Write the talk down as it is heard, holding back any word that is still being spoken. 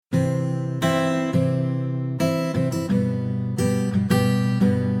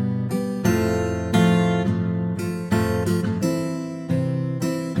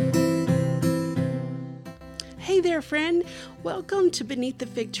Hey there, friend. Welcome to Beneath the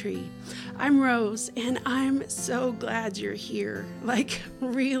Fig Tree. I'm Rose, and I'm so glad you're here. Like,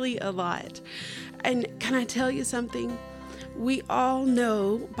 really a lot. And can I tell you something? We all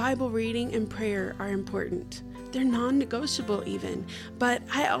know Bible reading and prayer are important. They're non negotiable, even. But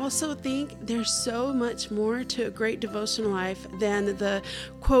I also think there's so much more to a great devotional life than the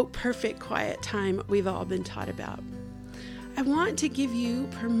quote, perfect quiet time we've all been taught about. I want to give you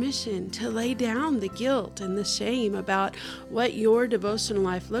permission to lay down the guilt and the shame about what your devotional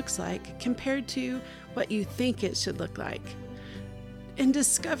life looks like compared to what you think it should look like. And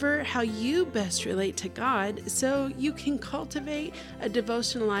discover how you best relate to God so you can cultivate a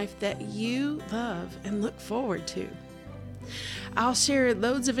devotional life that you love and look forward to. I'll share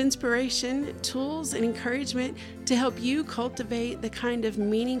loads of inspiration, tools, and encouragement to help you cultivate the kind of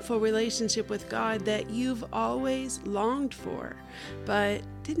meaningful relationship with God that you've always longed for, but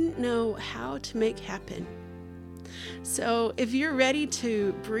didn't know how to make happen. So, if you're ready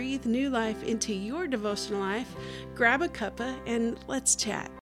to breathe new life into your devotional life, grab a cuppa and let's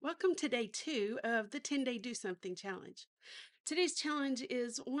chat. Welcome to day 2 of the 10-Day Do Something Challenge. Today's challenge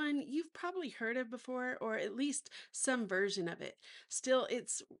is one you've probably heard of before, or at least some version of it. Still,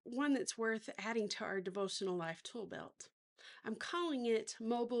 it's one that's worth adding to our devotional life tool belt. I'm calling it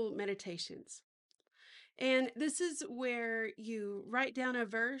Mobile Meditations. And this is where you write down a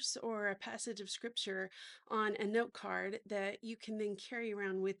verse or a passage of scripture on a note card that you can then carry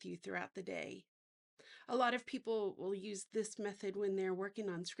around with you throughout the day. A lot of people will use this method when they're working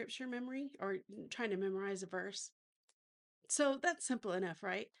on scripture memory or trying to memorize a verse. So that's simple enough,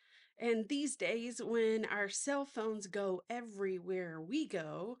 right? And these days, when our cell phones go everywhere we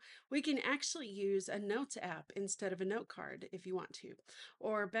go, we can actually use a notes app instead of a note card if you want to.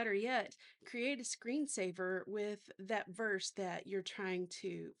 Or better yet, create a screensaver with that verse that you're trying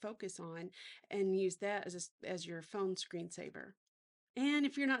to focus on and use that as your phone screensaver. And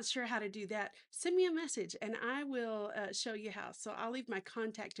if you're not sure how to do that, send me a message and I will show you how. So I'll leave my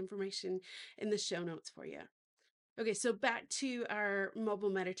contact information in the show notes for you. Okay, so back to our mobile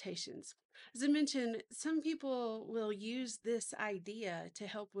meditations. As I mentioned, some people will use this idea to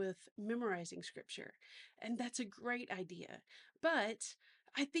help with memorizing scripture, and that's a great idea. But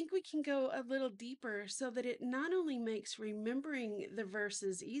I think we can go a little deeper so that it not only makes remembering the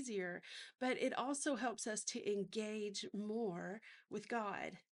verses easier, but it also helps us to engage more with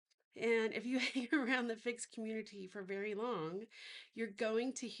God. And if you hang around the fixed community for very long, you're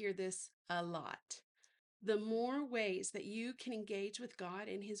going to hear this a lot. The more ways that you can engage with God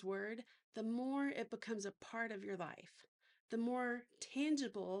in His Word, the more it becomes a part of your life, the more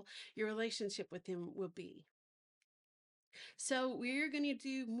tangible your relationship with Him will be. So, we're going to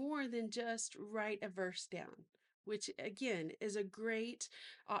do more than just write a verse down, which again is a great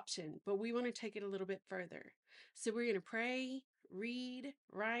option, but we want to take it a little bit further. So, we're going to pray, read,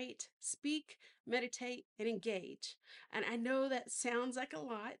 write, speak, meditate, and engage. And I know that sounds like a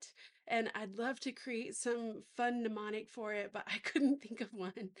lot, and I'd love to create some fun mnemonic for it, but I couldn't think of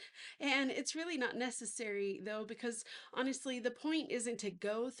one. And it's really not necessary though, because honestly, the point isn't to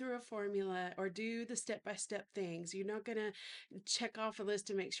go through a formula or do the step by step things. You're not going to check off a list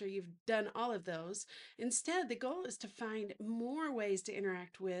to make sure you've done all of those. Instead, the goal is to find more ways to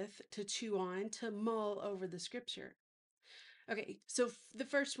interact with, to chew on, to mull over the scripture. Okay, so the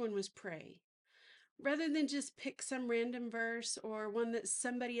first one was pray. Rather than just pick some random verse or one that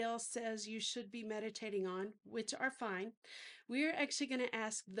somebody else says you should be meditating on, which are fine, we're actually going to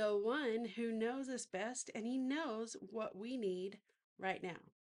ask the one who knows us best, and he knows what we need right now.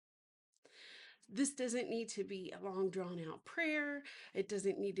 This doesn't need to be a long drawn out prayer. It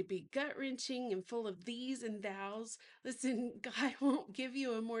doesn't need to be gut wrenching and full of these and thous. Listen, God won't give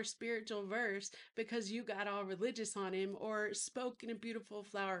you a more spiritual verse because you got all religious on him or spoke in a beautiful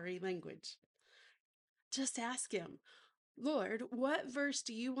flowery language. Just ask him, Lord, what verse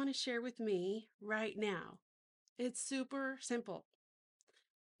do you want to share with me right now? It's super simple.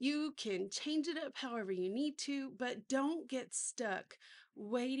 You can change it up however you need to, but don't get stuck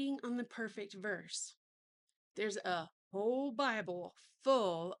waiting on the perfect verse. There's a whole Bible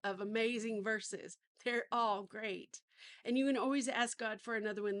full of amazing verses. They're all great. And you can always ask God for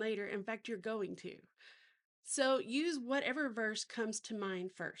another one later. In fact, you're going to. So use whatever verse comes to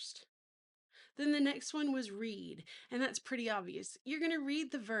mind first. Then the next one was read, and that's pretty obvious. You're going to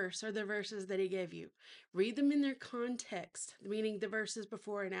read the verse or the verses that he gave you. Read them in their context, meaning the verses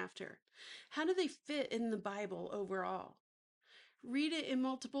before and after. How do they fit in the Bible overall? Read it in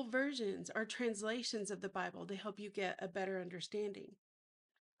multiple versions or translations of the Bible to help you get a better understanding.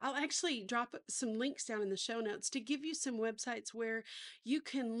 I'll actually drop some links down in the show notes to give you some websites where you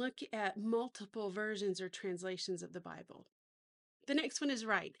can look at multiple versions or translations of the Bible. The next one is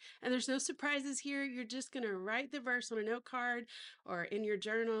write. And there's no surprises here. You're just going to write the verse on a note card or in your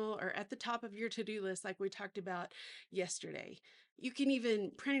journal or at the top of your to-do list, like we talked about yesterday. You can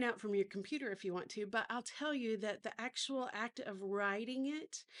even print it out from your computer if you want to, but I'll tell you that the actual act of writing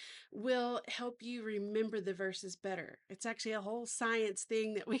it will help you remember the verses better. It's actually a whole science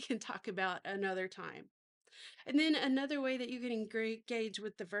thing that we can talk about another time. And then another way that you can engage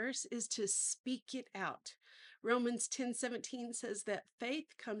with the verse is to speak it out. Romans 10:17 says that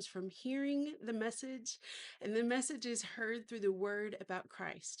faith comes from hearing the message, and the message is heard through the word about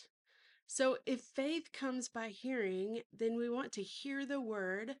Christ. So if faith comes by hearing, then we want to hear the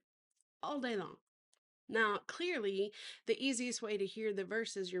word all day long. Now, clearly, the easiest way to hear the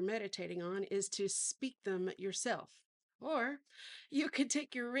verses you're meditating on is to speak them yourself. Or you could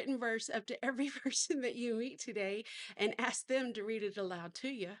take your written verse up to every person that you meet today and ask them to read it aloud to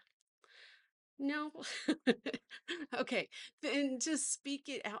you. No? Okay, then just speak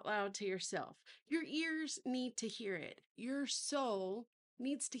it out loud to yourself. Your ears need to hear it, your soul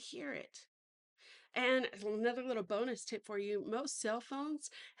needs to hear it. And another little bonus tip for you, most cell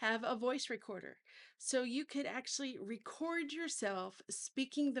phones have a voice recorder. So you could actually record yourself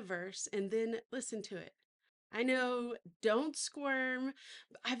speaking the verse and then listen to it. I know, don't squirm.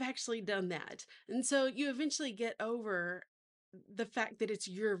 I've actually done that. And so you eventually get over the fact that it's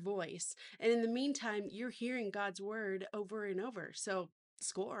your voice. And in the meantime, you're hearing God's word over and over. So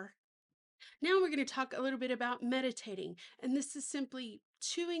score. Now we're going to talk a little bit about meditating, and this is simply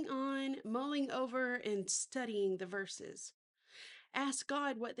chewing on, mulling over, and studying the verses. Ask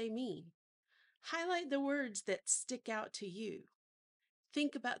God what they mean. Highlight the words that stick out to you.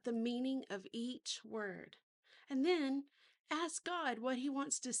 Think about the meaning of each word. And then ask God what He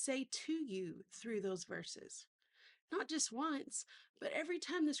wants to say to you through those verses. Not just once, but every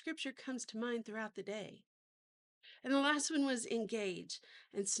time the scripture comes to mind throughout the day. And the last one was engage.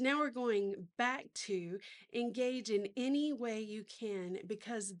 And so now we're going back to engage in any way you can,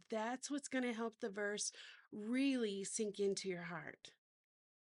 because that's what's going to help the verse really sink into your heart.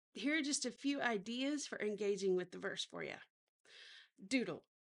 Here are just a few ideas for engaging with the verse for you. Doodle.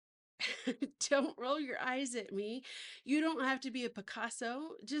 Don't roll your eyes at me. You don't have to be a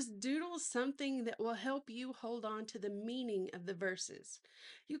Picasso. Just doodle something that will help you hold on to the meaning of the verses.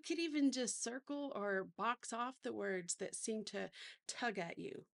 You could even just circle or box off the words that seem to tug at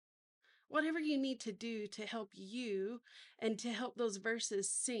you. Whatever you need to do to help you and to help those verses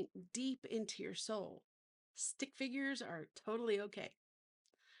sink deep into your soul. Stick figures are totally okay.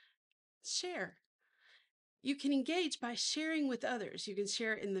 Share. You can engage by sharing with others. You can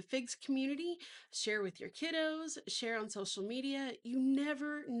share in the FIGS community, share with your kiddos, share on social media. You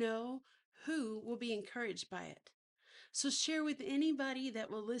never know who will be encouraged by it. So share with anybody that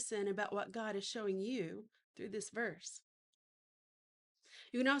will listen about what God is showing you through this verse.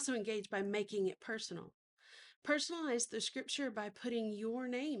 You can also engage by making it personal. Personalize the scripture by putting your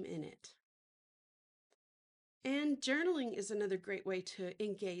name in it. And journaling is another great way to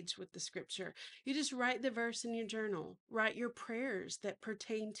engage with the scripture. You just write the verse in your journal, write your prayers that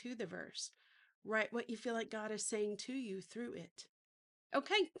pertain to the verse, write what you feel like God is saying to you through it.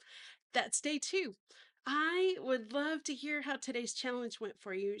 Okay, that's day 2. I would love to hear how today's challenge went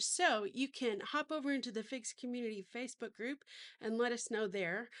for you. So you can hop over into the FIGS Community Facebook group and let us know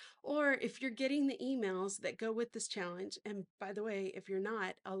there. Or if you're getting the emails that go with this challenge, and by the way, if you're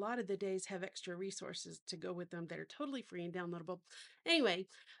not, a lot of the days have extra resources to go with them that are totally free and downloadable. Anyway,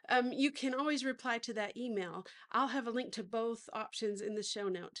 you can always reply to that email. I'll have a link to both options in the show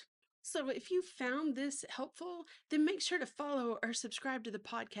note. So if you found this helpful, then make sure to follow or subscribe to the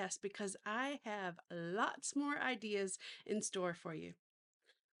podcast, because I have lots more ideas in store for you.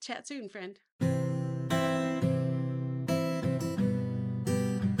 Chat soon, friend.